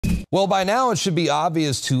Well, by now it should be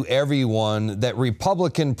obvious to everyone that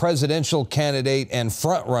Republican presidential candidate and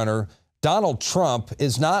frontrunner Donald Trump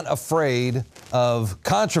is not afraid of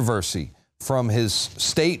controversy, from his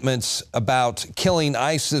statements about killing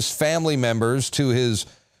ISIS family members to his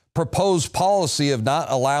proposed policy of not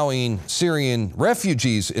allowing Syrian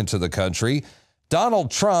refugees into the country.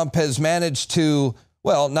 Donald Trump has managed to,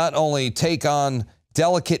 well, not only take on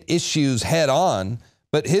delicate issues head on,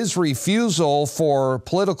 but his refusal for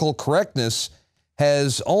political correctness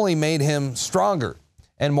has only made him stronger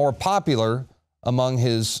and more popular among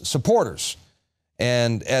his supporters.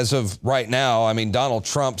 And as of right now, I mean, Donald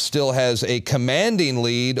Trump still has a commanding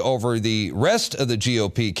lead over the rest of the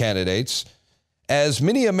GOP candidates, as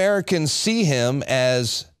many Americans see him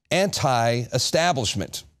as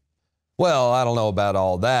anti-establishment. Well, I don't know about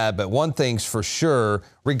all that, but one thing's for sure,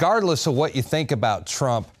 regardless of what you think about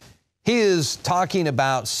Trump, he is talking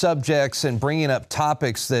about subjects and bringing up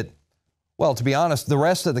topics that, well, to be honest, the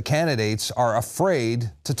rest of the candidates are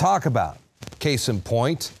afraid to talk about. Case in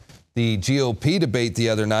point, the GOP debate the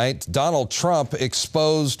other night, Donald Trump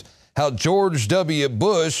exposed how George W.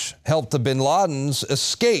 Bush helped the bin Ladens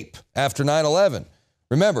escape after 9/11.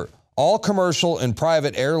 Remember, all commercial and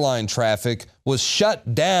private airline traffic was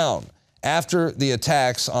shut down after the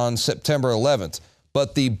attacks on September 11th.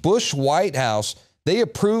 But the Bush White House, they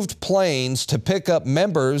approved planes to pick up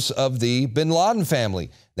members of the bin Laden family.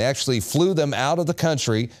 They actually flew them out of the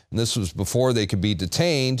country, and this was before they could be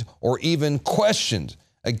detained or even questioned.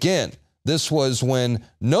 Again, this was when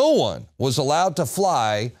no one was allowed to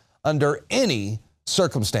fly under any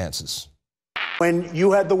circumstances. When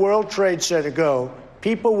you had the World Trade Center go,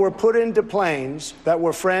 people were put into planes that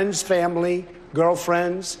were friends, family,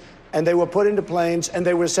 girlfriends, and they were put into planes and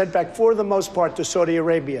they were sent back, for the most part, to Saudi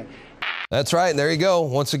Arabia. That's right. There you go.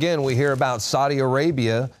 Once again, we hear about Saudi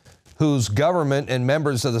Arabia, whose government and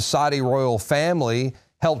members of the Saudi royal family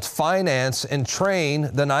helped finance and train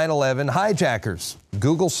the 9/11 hijackers.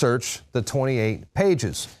 Google search the 28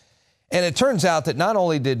 pages. And it turns out that not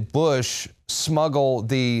only did Bush smuggle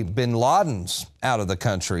the bin Ladens out of the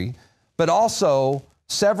country, but also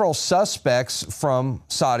several suspects from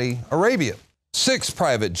Saudi Arabia. 6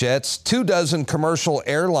 private jets, 24 commercial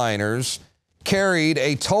airliners carried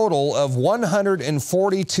a total of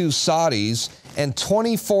 142 Saudis and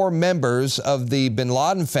 24 members of the bin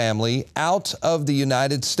Laden family out of the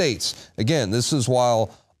United States. Again, this is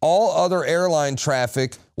while all other airline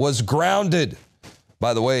traffic was grounded.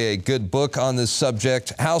 By the way, a good book on this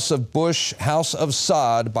subject, House of Bush, House of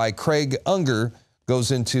Saud by Craig Unger,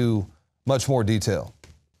 goes into much more detail.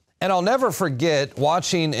 And I'll never forget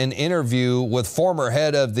watching an interview with former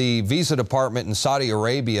head of the visa department in Saudi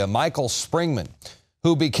Arabia, Michael Springman,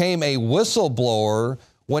 who became a whistleblower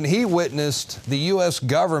when he witnessed the U.S.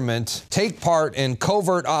 government take part in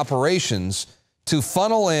covert operations to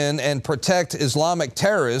funnel in and protect Islamic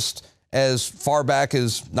terrorists as far back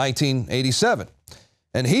as 1987.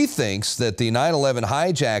 And he thinks that the 9/11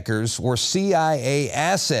 hijackers were CIA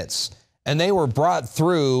assets, and they were brought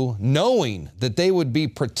through knowing that they would be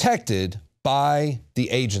protected by the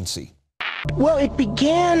agency. Well, it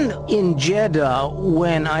began in Jeddah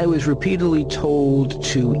when I was repeatedly told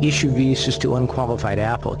to issue visas to unqualified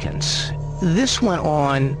applicants. This went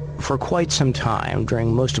on for quite some time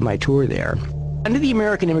during most of my tour there. Under the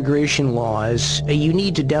American immigration laws, you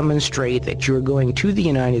need to demonstrate that you're going to the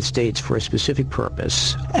United States for a specific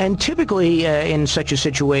purpose. And typically, in such a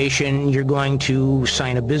situation, you're going to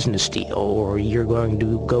sign a business deal, or you're going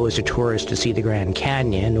to go as a tourist to see the Grand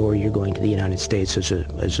Canyon, or you're going to the United States as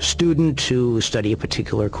a student to study a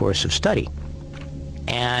particular course of study.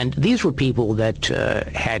 And these were people that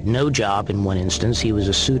had no job in one instance. He was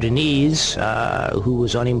a Sudanese who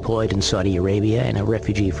was unemployed in Saudi Arabia and a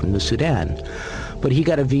refugee from the Sudan. But he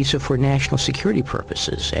got a visa for national security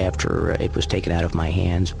purposes after it was taken out of my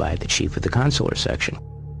hands by the chief of the consular section.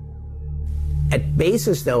 At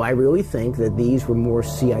basis, though, I really think that these were more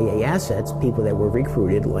CIA assets, people that were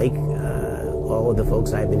recruited, like all of the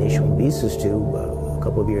folks I've been issuing visas to a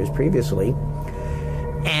couple of years previously.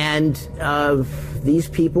 And these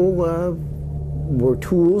people were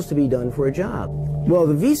tools to be done for a job. Well,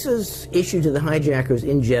 the visas issued to the hijackers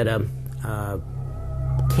in Jeddah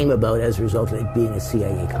came about as a result of it being a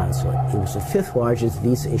CIA consulate. It was the 5th largest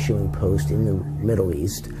visa issuing post in the Middle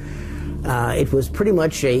East. It was pretty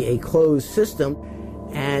much a closed system,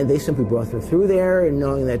 and they simply brought them through there, and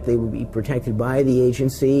knowing that they would be protected by the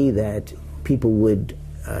agency, that people would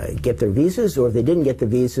get their visas, or if they didn't get the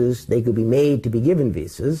visas, they could be made to be given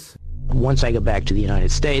visas. Once I got back to the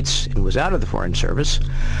United States and was out of the Foreign Service,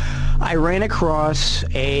 I ran across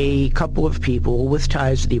a couple of people with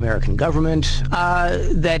ties to the American government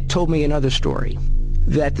that told me another story,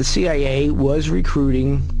 that the CIA was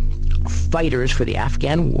recruiting fighters for the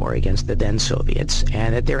Afghan war against the then Soviets,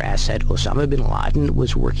 and that their asset, Osama bin Laden,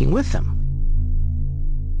 was working with them.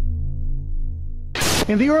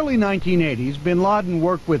 In the early 1980s, bin Laden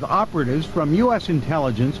worked with operatives from U.S.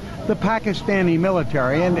 intelligence, the Pakistani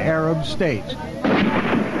military, and Arab states.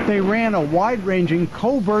 They ran a wide-ranging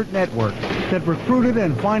covert network that recruited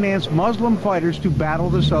and financed Muslim fighters to battle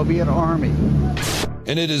the Soviet army.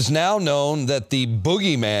 And it is now known that the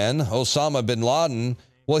boogeyman, Osama bin Laden,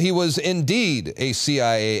 well, he was indeed a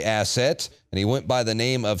CIA asset, and he went by the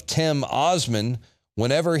name of Tim Osman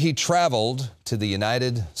whenever he traveled to the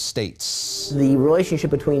United States. The relationship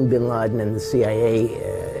between bin Laden and the CIA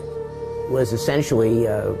was essentially,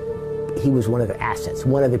 he was one of the assets,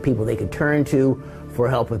 one of the people they could turn to for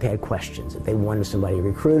help if they had questions. If they wanted somebody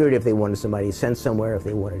recruited, if they wanted somebody sent somewhere, if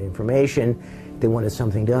they wanted information, if they wanted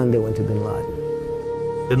something done, they went to bin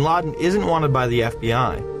Laden. Bin Laden isn't wanted by the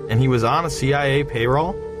FBI, and he was on a CIA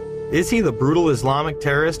payroll? Is he the brutal Islamic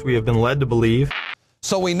terrorist we have been led to believe?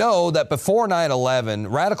 So we know that before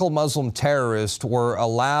 9/11, radical Muslim terrorists were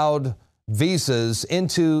allowed visas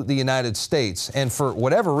into the United States, and for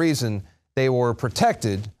whatever reason, they were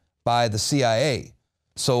protected by the CIA.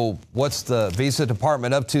 So what's the visa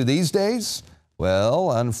department up to these days?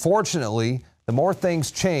 Well, unfortunately, the more things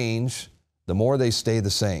change, the more they stay the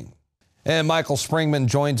same. And Michael Springman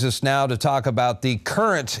joins us now to talk about the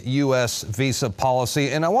current U.S. visa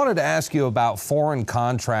policy. And I wanted to ask you about foreign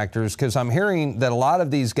contractors, because I'm hearing that a lot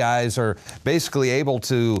of these guys are basically able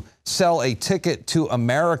to sell a ticket to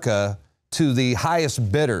America to the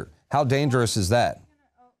highest bidder. How dangerous is that?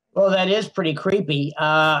 Well, that is pretty creepy.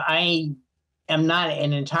 I am not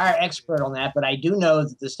an entire expert on that, but I do know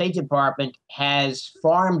that the State Department has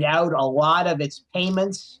farmed out a lot of its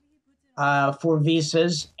payments for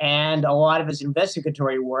visas and a lot of its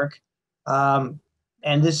investigatory work. And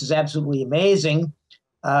this is absolutely amazing.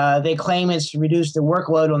 They claim it's to reduce the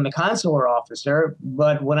workload on the consular officer.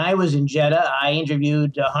 But when I was in Jeddah, I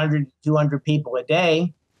interviewed 100, 200 people a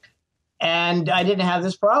day, and I didn't have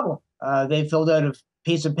this problem. They filled out a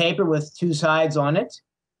piece of paper with 2 sides on it,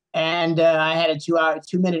 and I had a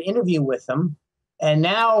 2-minute interview with them. And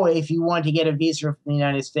now, if you want to get a visa from the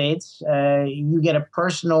United States, you get a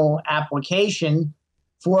personal application,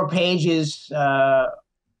 4 pages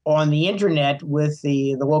on the internet with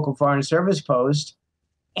the local Foreign Service post,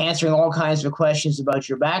 answering all kinds of questions about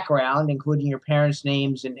your background, including your parents'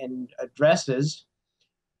 names and addresses.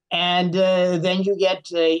 And then you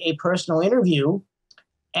get a personal interview.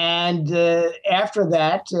 And after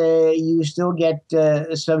that, you still get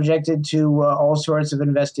subjected to all sorts of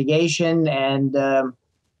investigation and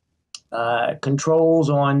controls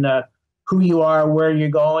on who you are, where you're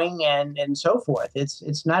going, and so forth.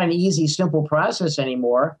 It's not an easy, simple process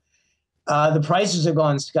anymore. The prices have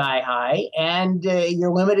gone sky high, and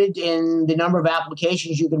you're limited in the number of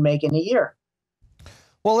applications you can make in a year.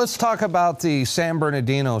 Well, let's talk about the San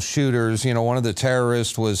Bernardino shooters. You know, one of the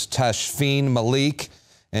terrorists was Tashfeen Malik,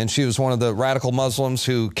 and she was one of the radical Muslims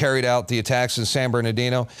who carried out the attacks in San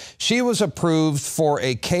Bernardino. She was approved for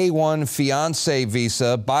a K-1 fiancé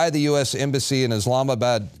visa by the U.S. Embassy in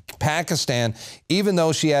Islamabad, Pakistan, even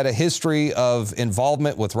though she had a history of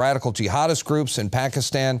involvement with radical jihadist groups in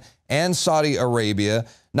Pakistan and Saudi Arabia,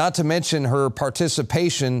 not to mention her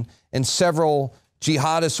participation in several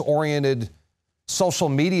jihadist-oriented social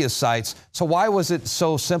media sites. So why was it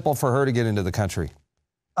so simple for her to get into the country?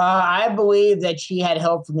 I believe that she had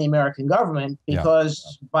help from the American government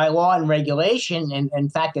because by law and regulation, and in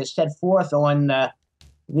fact, as set forth on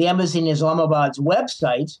the embassy in Islamabad's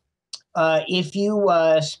website, if you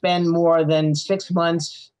spend more than 6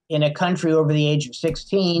 months in a country over the age of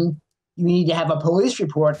 16, you need to have a police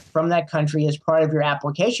report from that country as part of your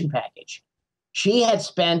application package. She had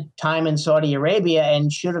spent time in Saudi Arabia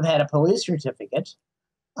and should have had a police certificate.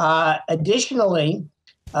 Additionally,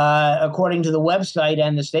 according to the website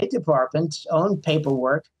and the State Department's own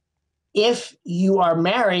paperwork, if you are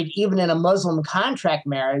married, even in a Muslim contract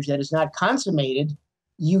marriage that is not consummated,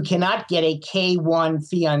 you cannot get a K-1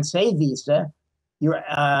 fiancé visa. Your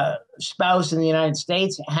spouse in the United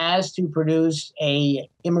States has to produce a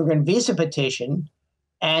immigrant visa petition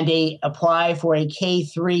and apply for a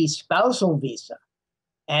K-3 spousal visa.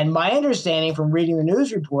 And my understanding from reading the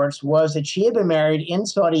news reports was that she had been married in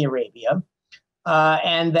Saudi Arabia,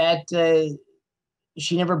 and that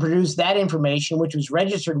she never produced that information, which was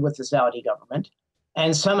registered with the Saudi government.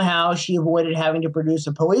 And somehow she avoided having to produce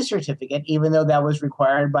a police certificate, even though that was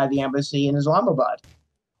required by the embassy in Islamabad.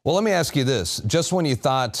 Well, let me ask you this. Just when you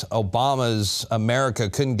thought Obama's America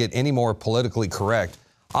couldn't get any more politically correct,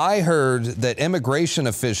 I heard that immigration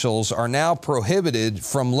officials are now prohibited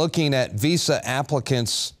from looking at visa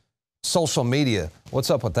applicants' social media. What's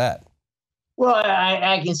up with that? Well,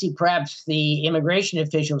 I can see perhaps the immigration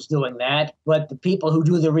officials doing that, but the people who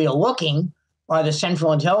do the real looking are the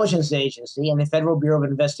Central Intelligence Agency and the Federal Bureau of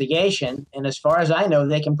Investigation. And as far as I know,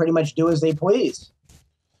 they can pretty much do as they please.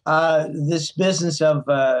 This business of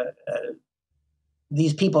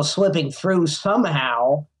these people slipping through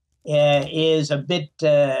somehow is a bit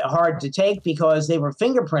hard to take because they were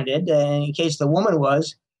fingerprinted. In case the woman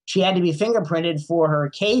was, she had to be fingerprinted for her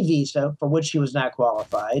K visa, for which she was not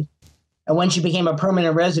qualified. And when she became a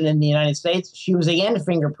permanent resident in the United States, she was again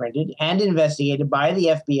fingerprinted and investigated by the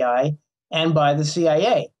FBI and by the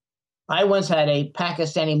CIA. I once had a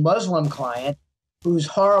Pakistani Muslim client whose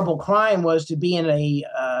horrible crime was to be in a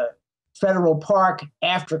federal park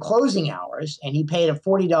after closing hours, and he paid a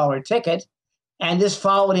 $40 ticket. And this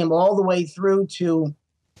followed him all the way through to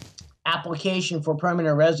application for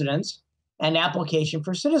permanent residence and application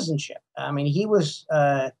for citizenship. I mean, he was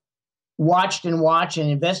watched and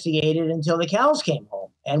investigated until the cows came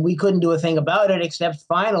home. And we couldn't do a thing about it, except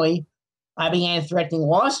finally I began threatening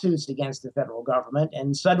lawsuits against the federal government,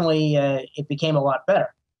 and suddenly it became a lot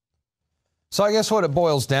better. So I guess what it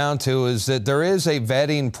boils down to is that there is a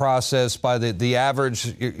vetting process by the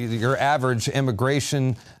average, your average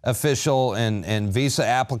immigration official and visa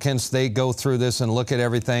applicants. They go through this and look at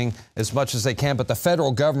everything as much as they can, but the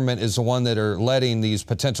federal government is the one that are letting these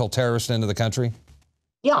potential terrorists into the country?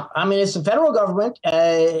 Yeah, I mean, it's the federal government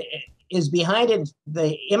is behind it.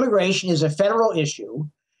 The immigration is a federal issue,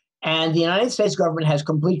 and the United States government has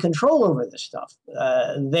complete control over this stuff.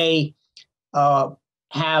 They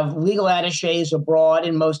have legal attaches abroad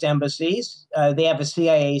in most embassies. They have a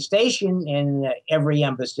CIA station in every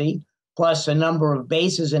embassy, plus a number of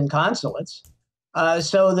bases and consulates,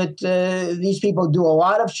 so that these people do a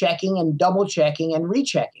lot of checking and double checking and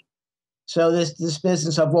rechecking. So this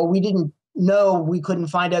business of, well, we didn't know, we couldn't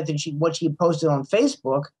find out that what she posted on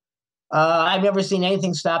Facebook. I've never seen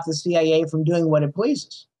anything stop the CIA from doing what it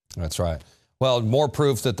pleases. That's right. Well, more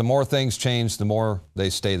proof that the more things change, the more they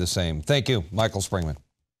stay the same. Thank you, Michael Springman.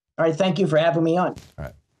 All right, thank you for having me on. All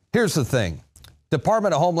right. Here's the thing.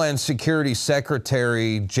 Department of Homeland Security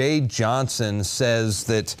Secretary Jay Johnson says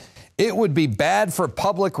that it would be bad for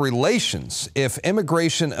public relations if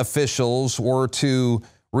immigration officials were to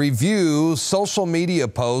review social media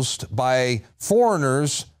posts by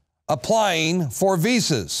foreigners applying for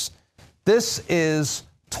visas. This is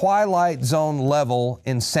Twilight Zone level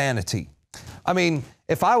insanity. I mean,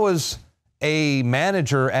 if I was a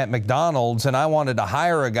manager at McDonald's and I wanted to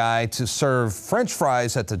hire a guy to serve French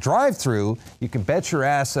fries at the drive-thru, you can bet your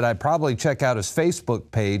ass that I'd probably check out his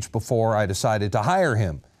Facebook page before I decided to hire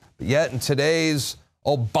him. But yet in today's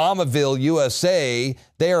Obamaville, USA,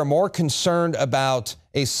 they are more concerned about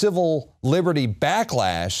a civil liberty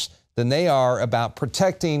backlash than they are about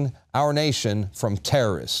protecting our nation from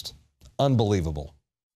terrorists. Unbelievable.